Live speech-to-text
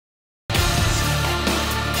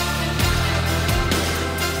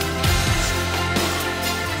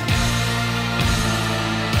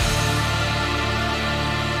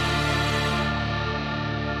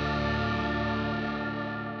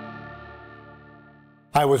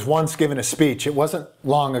I was once given a speech, it wasn't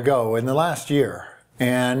long ago, in the last year,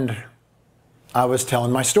 and I was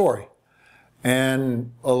telling my story.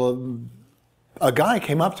 And a guy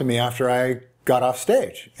came up to me after I got off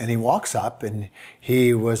stage, and he walks up, and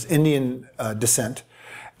he was Indian descent,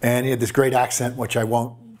 and he had this great accent, which I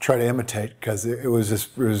won't try to imitate because it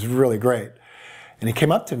was really great. And he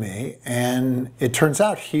came up to me, and it turns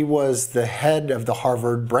out he was the head of the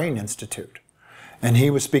Harvard Brain Institute. And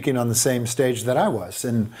he was speaking on the same stage that I was.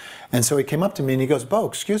 And so he came up to me and he goes, "Bo,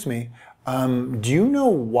 excuse me, do you know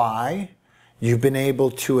why you've been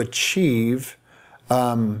able to achieve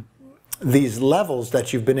these levels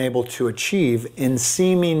that you've been able to achieve in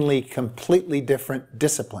seemingly completely different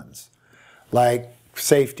disciplines, like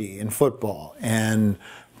safety and football and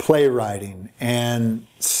playwriting and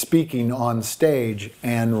speaking on stage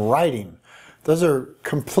and writing? Those are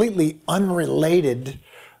completely unrelated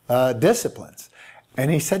disciplines." And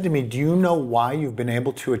he said to me, "Do you know why you've been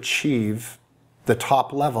able to achieve the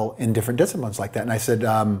top level in different disciplines like that?" And I said,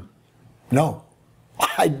 "No,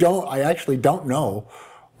 I don't. I actually don't know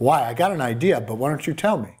why. I got an idea, but why don't you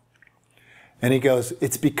tell me?" And he goes,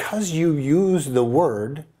 "It's because you use the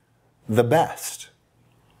word the best.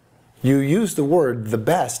 You use the word the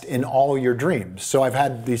best in all your dreams." So I've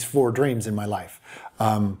had these 4 dreams in my life.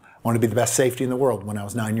 I wanted to be the best safety in the world when I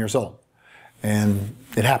was 9 years old. And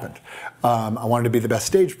it happened. I wanted to be the best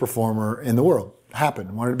stage performer in the world. It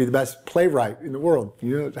happened. I wanted to be the best playwright in the world.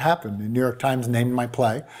 It happened. The New York Times named my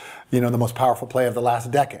play, the most powerful play of the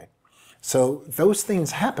last decade. So those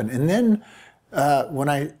things happen. And then when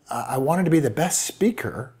I wanted to be the best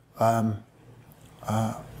speaker,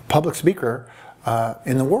 public speaker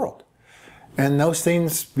in the world. And those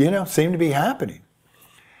things, seem to be happening.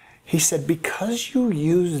 He said, because you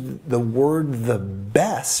use the word the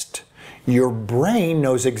best, your brain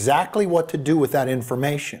knows exactly what to do with that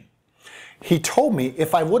information. He told me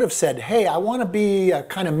if I would have said, "Hey, I want to be a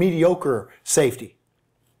kind of mediocre safety,"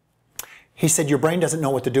 he said, your brain doesn't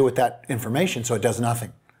know what to do with that information, so it does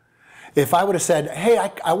nothing. If I would have said, "Hey,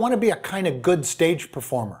 I want to be a kind of good stage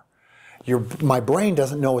performer," my brain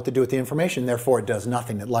doesn't know what to do with the information, therefore it does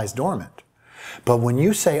nothing, it lies dormant. But when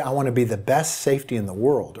you say, "I want to be the best safety in the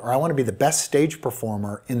world," or "I want to be the best stage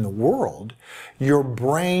performer in the world," your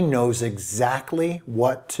brain knows exactly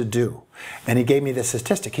what to do. And he gave me this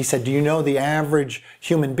statistic. He said, "Do you know the average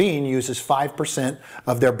human being uses 5%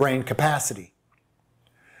 of their brain capacity?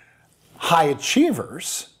 High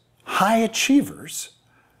achievers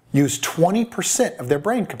use 20% of their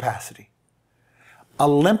brain capacity.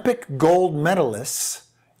 Olympic gold medalists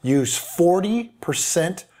use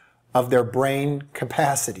 40% of their brain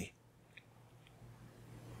capacity,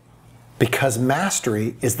 because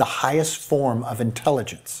mastery is the highest form of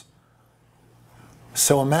intelligence."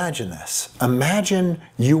 So imagine this. Imagine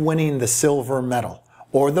you winning the silver medal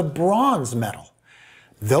or the bronze medal.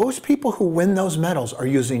 Those people who win those medals are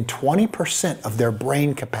using 20% of their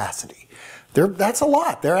brain capacity. That's a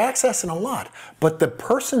lot. They're accessing a lot. But the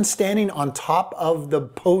person standing on top of the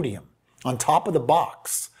podium, on top of the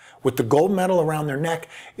box, with the gold medal around their neck,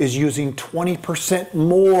 is using 20%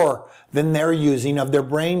 more than they're using of their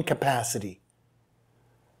brain capacity.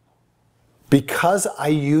 Because I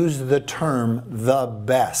use the term the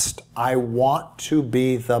best, I want to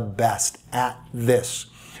be the best at this.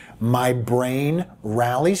 My brain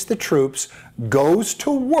rallies the troops, goes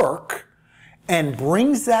to work, and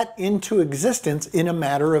brings that into existence in a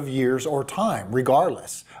matter of years or time,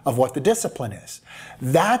 regardless of what the discipline is.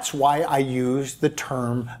 That's why I use the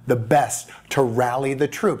term the best, to rally the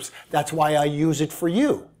troops. That's why I use it for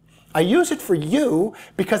you. I use it for you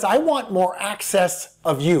because I want more access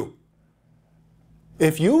of you.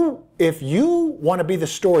 If you want to be the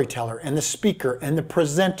storyteller and the speaker and the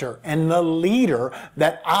presenter and the leader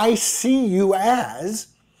that I see you as,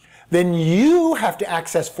 then you have to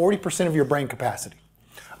access 40% of your brain capacity.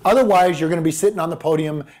 Otherwise, you're going to be sitting on the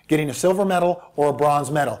podium getting a silver medal or a bronze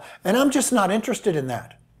medal. And I'm just not interested in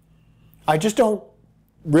that. I just don't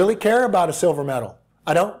really care about a silver medal.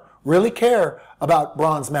 I don't really care about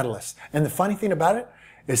bronze medalists. And the funny thing about it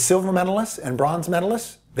is silver medalists and bronze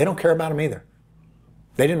medalists, they don't care about them either.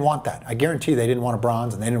 They didn't want that. I guarantee they didn't want a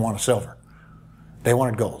bronze and they didn't want a silver. They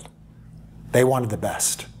wanted gold. They wanted the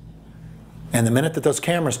best. And the minute that those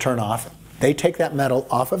cameras turn off, they take that medal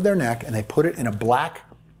off of their neck and they put it in a black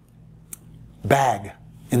bag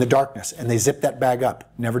in the darkness, and they zip that bag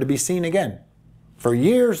up, never to be seen again, for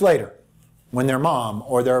years later, when their mom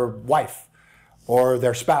or their wife or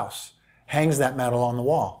their spouse hangs that medal on the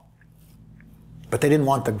wall. But they didn't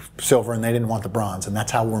want the silver and they didn't want the bronze, and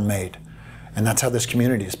that's how we're made. And that's how this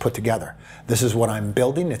community is put together. This is what I'm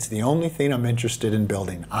building. It's the only thing I'm interested in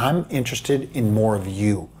building. I'm interested in more of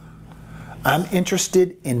you. I'm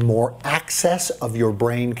interested in more access of your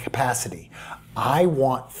brain capacity. I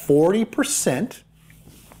want 40%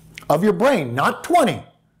 of your brain, not 20.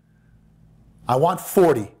 I want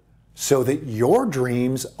 40 so that your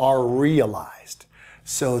dreams are realized.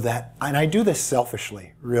 So that, and I do this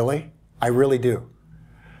selfishly, really. I really do.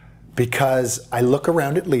 Because I look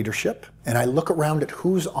around at leadership and I look around at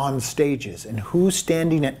who's on stages and who's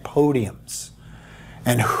standing at podiums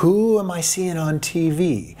and who am I seeing on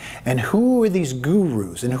TV and who are these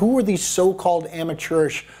gurus and who are these so-called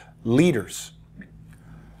amateurish leaders.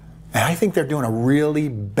 And I think they're doing a really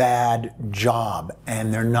bad job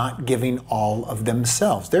and they're not giving all of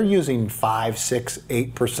themselves. They're using 5, 6,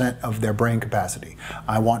 8% of their brain capacity.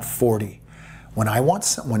 I want 40.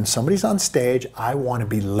 When somebody's on stage, I want to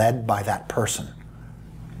be led by that person.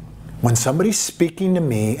 When somebody's speaking to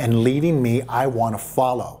me and leading me, I want to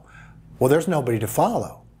follow. Well, there's nobody to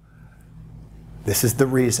follow. This is the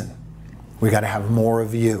reason. We got to have more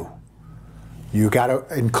of you. You got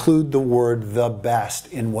to include the word the best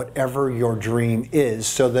in whatever your dream is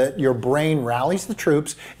so that your brain rallies the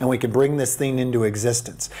troops and we can bring this thing into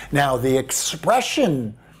existence. Now, the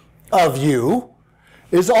expression of you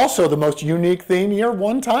is also the most unique thing. You're a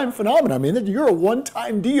one-time phenomenon. I mean, you're a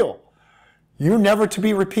one-time deal. You're never to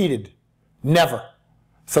be repeated. Never.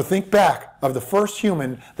 So think back of the first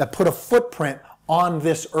human that put a footprint on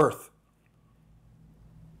this earth.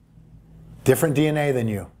 Different DNA than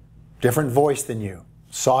you. Different voice than you.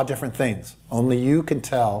 Saw different things. Only you can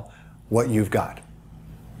tell what you've got.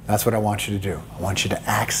 That's what I want you to do. I want you to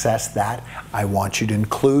access that. I want you to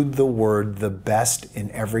include the word the best in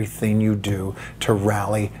everything you do to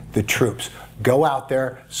rally the troops. Go out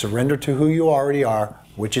there, surrender to who you already are,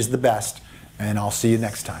 which is the best, and I'll see you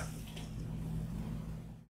next time.